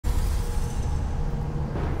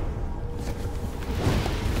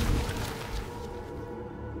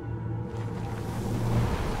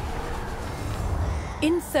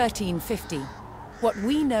In 1350, what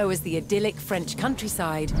we know as the idyllic French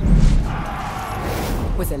countryside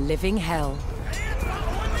was a living hell.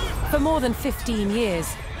 For more than 15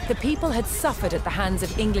 years, the people had suffered at the hands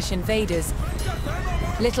of English invaders.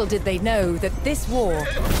 Little did they know that this war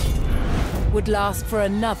would last for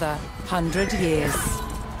another 100 years.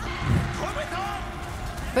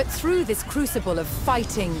 But through this crucible of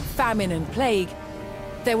fighting, famine and plague,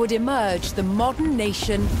 there would emerge the modern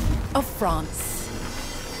nation of France.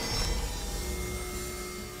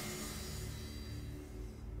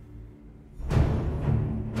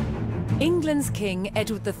 England's King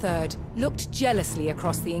Edward III looked jealously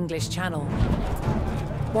across the English Channel.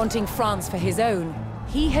 Wanting France for his own,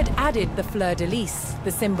 he had added the fleur-de-lis,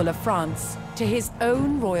 the symbol of France, to his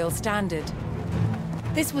own royal standard.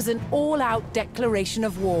 This was an all-out declaration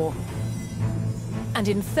of war. And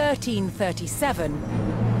in 1337,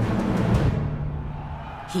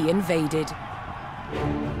 he invaded.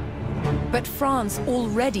 But France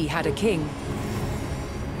already had a king,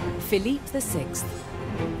 Philippe VI.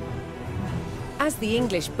 As the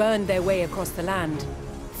English burned their way across the land,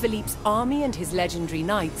 Philippe's army and his legendary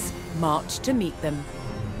knights marched to meet them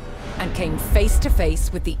and came face to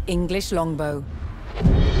face with the English longbow.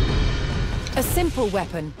 A simple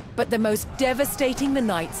weapon, but the most devastating the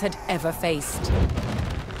knights had ever faced.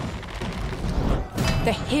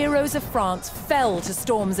 The heroes of France fell to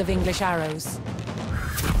storms of English arrows.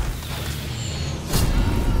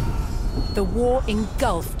 The war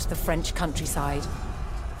engulfed the French countryside.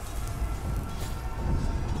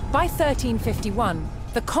 By 1351,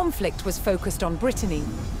 the conflict was focused on Brittany.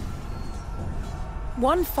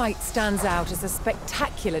 One fight stands out as a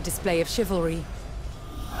spectacular display of chivalry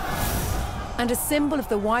and a symbol of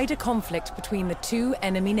the wider conflict between the two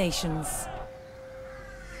enemy nations.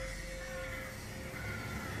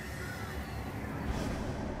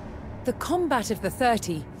 The Combat of the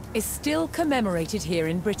 30 is still commemorated here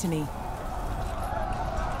in Brittany.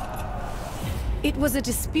 It was a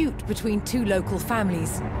dispute between two local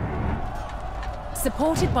families.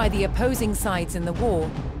 Supported by the opposing sides in the war,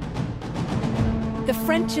 the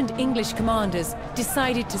French and English commanders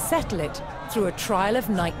decided to settle it through a trial of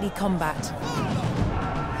knightly combat.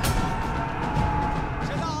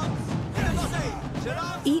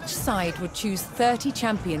 Each side would choose 30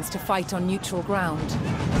 champions to fight on neutral ground.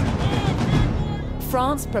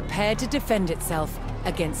 France prepared to defend itself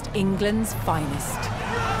against England's finest.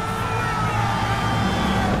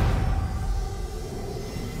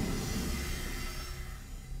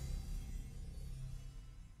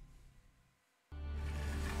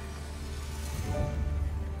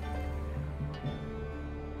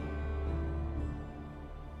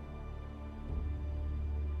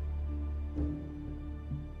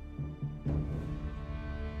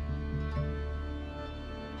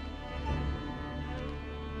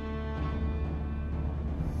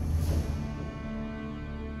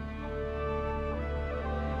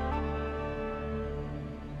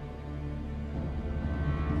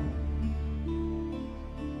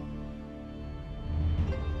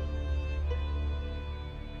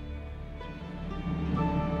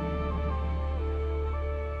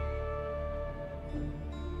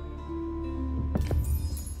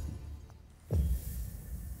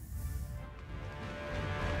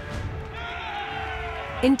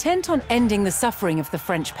 Intent on ending the suffering of the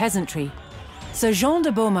French peasantry, Sir Jean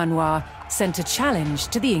de Beaumanoir sent a challenge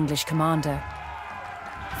to the English commander.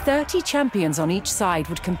 30 champions on each side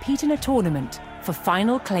would compete in a tournament for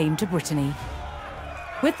final claim to Brittany.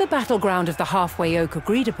 With the battleground of the Halfway Oak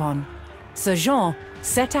agreed upon, Sir Jean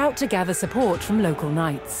set out to gather support from local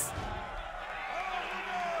knights.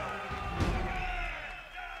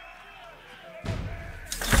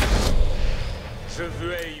 Je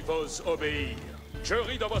veux vos obéir.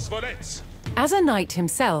 As a knight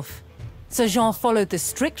himself, Sir Jean followed the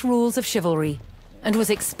strict rules of chivalry and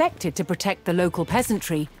was expected to protect the local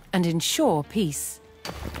peasantry and ensure peace.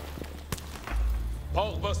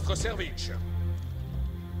 Pour votre service.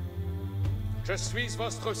 Je suis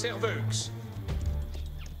votre serveuse.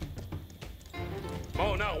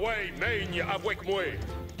 Mon arway mègne avec moi.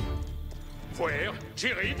 Fouer,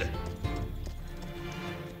 Girid.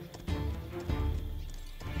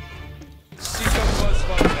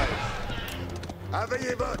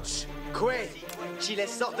 Aveillez Botch! Que, ci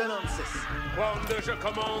les ordonnances. Quando je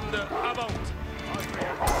commande, avant.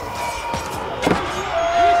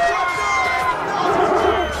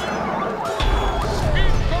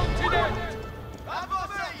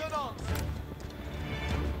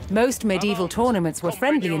 Most medieval tournaments were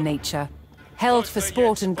friendly in nature, held for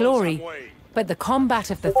sport and glory, but the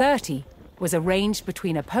combat of the 30 was arranged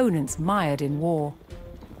between opponents mired in war.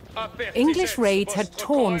 English raids had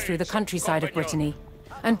torn through the countryside of Brittany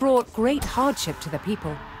and brought great hardship to the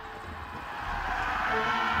people.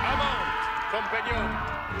 Avant, compagnon.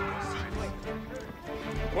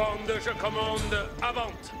 Quand je commande,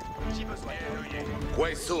 avant.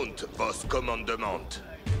 Quae sunt vos commandement?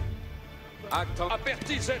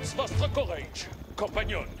 Apertisez votre courage,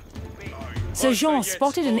 compagnon. Sir Jean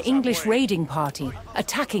spotted an English raiding party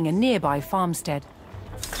attacking a nearby farmstead.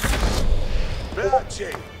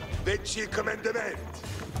 Place, veci commandement.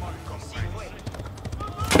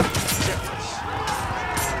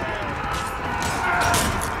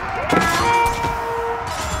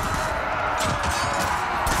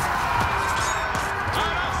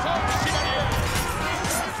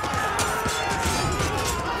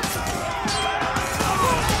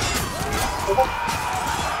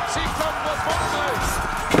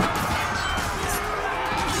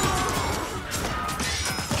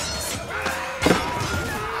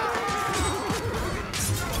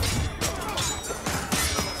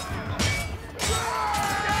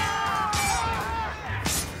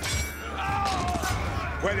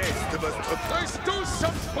 Quel est votre... Tous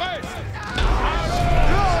sont prêts.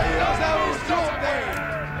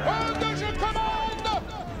 Quand je commande.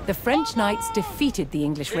 The French knights defeated the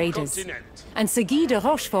English raiders, and Sir Guy de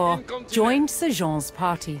Rochefort joined Sir Jean's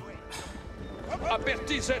party.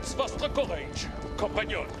 Apertisez votre courage,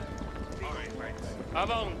 compagnon.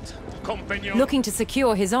 Avant, compagnon. Looking to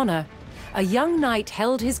secure his honor, a young knight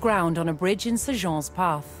held his ground on a bridge in Sir Jean's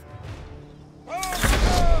path.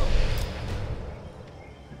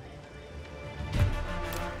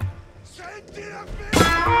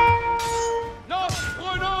 Nos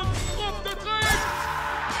prenons troupe de traite.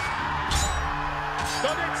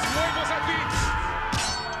 Donnez-moi vos habits.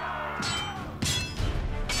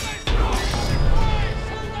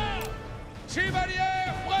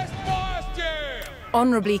 Chevalier Brest-Postier.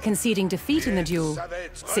 Honorably conceding defeat in the duel,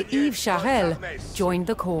 Sir Yves Charel joined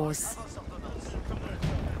the cause.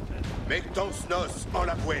 Mettons nos en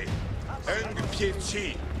la voie. Un pied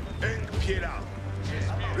ci, un pied là.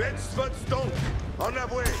 Let's vote donc en la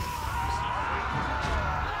voie.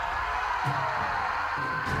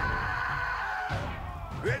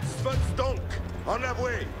 Let's vote donc en la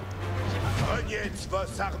voie. Regnez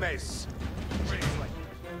vos armes.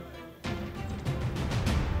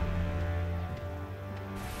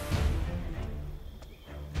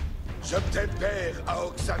 J'obtempère à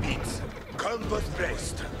Oxamitz, comme vos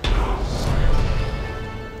plaistes.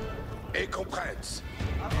 Et comprends.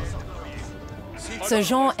 Sir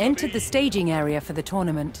Jean entered the staging area for the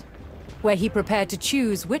tournament, where he prepared to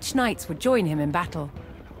choose which knights would join him in battle.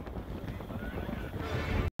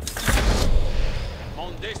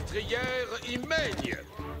 Mon destrière y mène.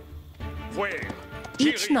 Fuère.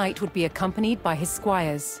 Each knight would be accompanied by his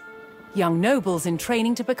squires, young nobles in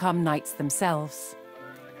training to become knights themselves.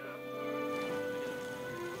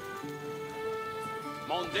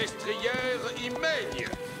 Mon destrière y mène.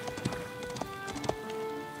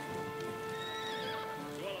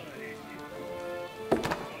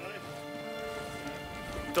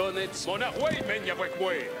 Donnez mon arway mène avec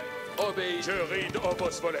moi. Obéis. Je ride au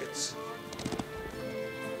vos volets.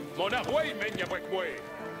 Mon arway mène avec moi.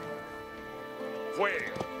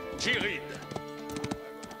 Fuère. J'y ride.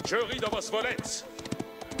 Je ride au vos volets.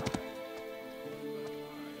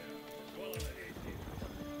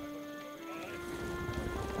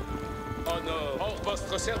 Honor hors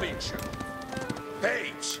votre service.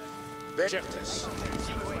 Page. Certes.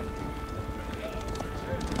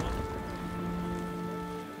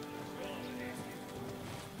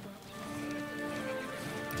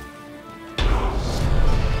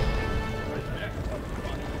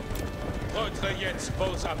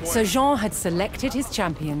 Sir Jean had selected his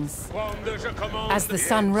champions. As the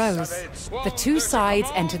sun rose, the two sides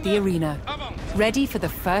entered the arena, ready for the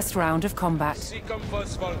first round of combat.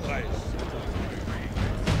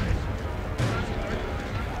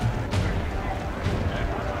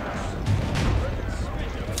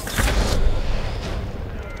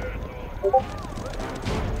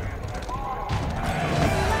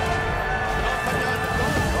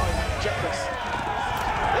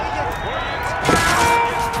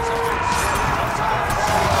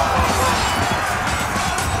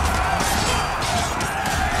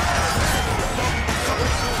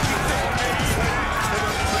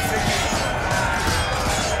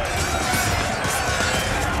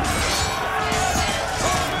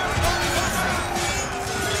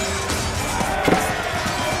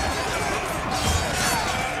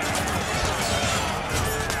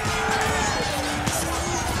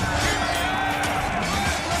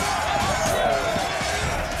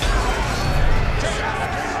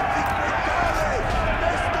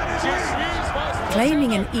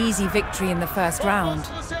 Following an easy victory in the first round,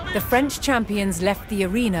 the French champions left the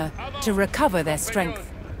arena to recover their strength.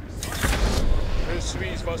 Je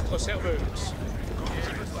suis votre serveuse.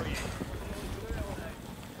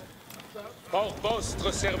 Pour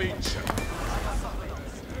votre service.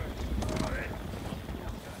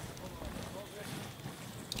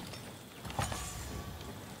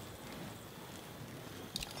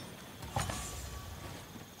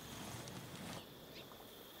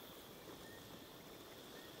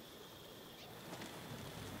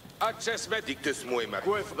 Access med dictus moi ma.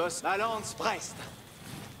 Coiffe, boss. La lance, prest.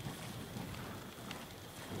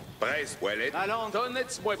 Presse, Wallet. La lance.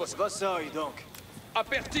 Donnez-moi vos... Vossoy, donc.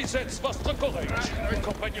 Apertisez votre courage,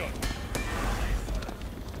 compagnon.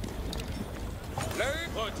 Le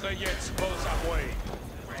votre yet pose à moi.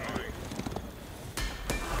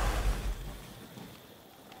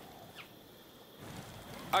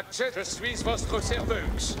 Access, je suis votre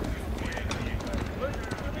serveuse.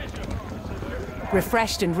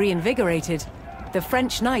 Refreshed and reinvigorated, the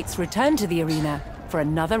French knights returned to the arena for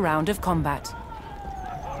another round of combat.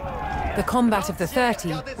 The combat of the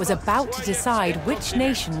 30 was about to decide which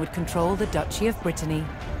nation would control the Duchy of Brittany.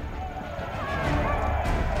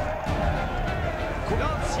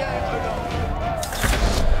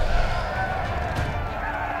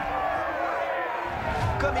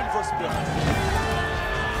 Comme il faut se plaire.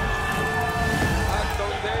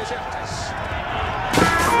 Attendez, certes.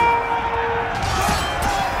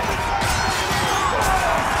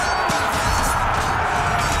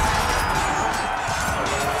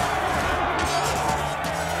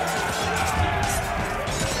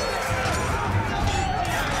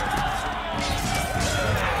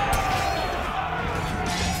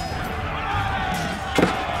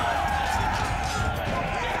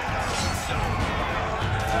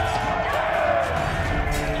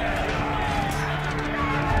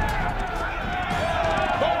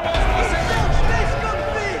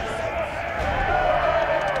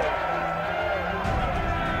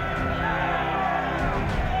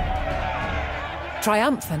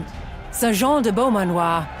 Triumphant, Sir Jean de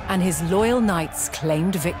Beaumanoir and his loyal knights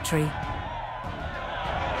claimed victory.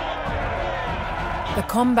 The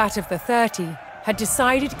combat of the 30 had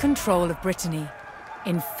decided control of Brittany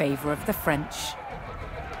in favor of the French.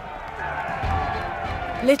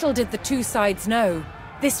 Little did the two sides know,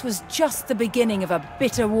 this was just the beginning of a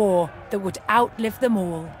bitter war that would outlive them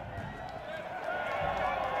all.